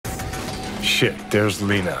shit, there's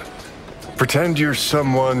Lina. Pretend you're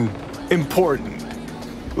someone important.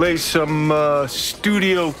 Lay some,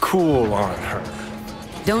 studio cool on her.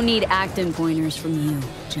 Don't need acting pointers from you,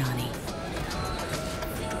 Johnny.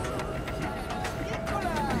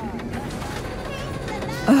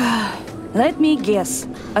 Let me guess.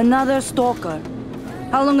 Another stalker.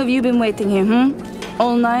 How long have you been waiting here,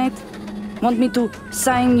 All night? Want me to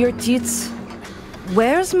sign your tits?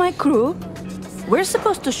 Where's my crew? We're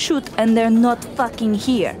supposed to shoot and they're not fucking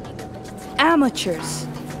here. Amateurs.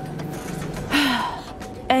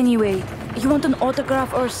 Anyway, you want an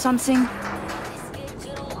autograph or something?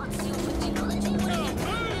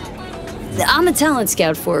 I'm a talent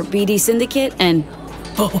scout for BD Syndicate, and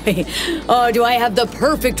boy, do I have the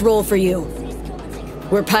perfect role for you.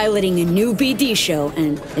 We're piloting a new BD show,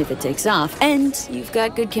 and if it takes off, and you've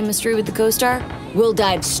got good chemistry with the co-star, we'll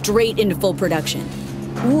dive straight into full production.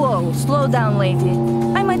 Whoa, slow down, lady.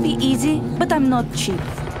 I might be easy, but I'm not cheap.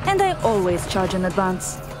 And I always charge in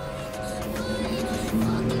advance.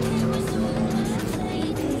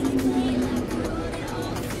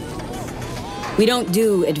 We don't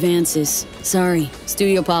do advances. Sorry,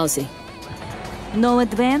 studio policy. No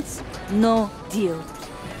advance, no deal.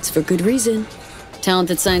 It's for good reason. Talent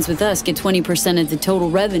that signs with us get 20% of the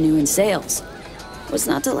total revenue in sales. What's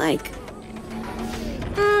not to like?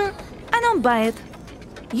 I don't buy it.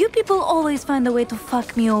 You people always find a way to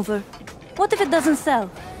fuck me over. What if it doesn't sell?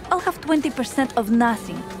 I'll have 20% of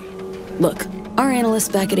nothing. Look, our analysts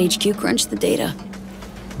back at HQ crunch the data.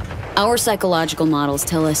 Our psychological models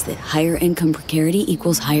tell us that higher income precarity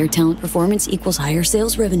equals higher talent performance equals higher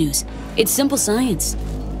sales revenues. It's simple science.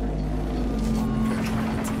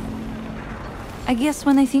 I guess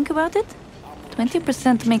when I think about it,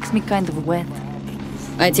 20% makes me kind of wet.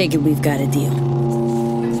 I take it we've got a deal.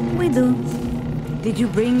 We do. Did you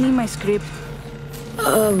bring me my script?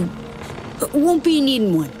 Won't be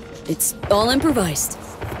needing one. It's all improvised.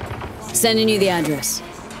 Sending you the address.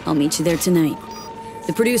 I'll meet you there tonight.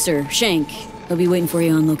 The producer, Shank, he'll be waiting for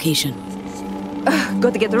you on location.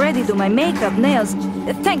 Got to get ready, do my makeup, nails.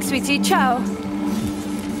 Thanks, sweetie. Ciao.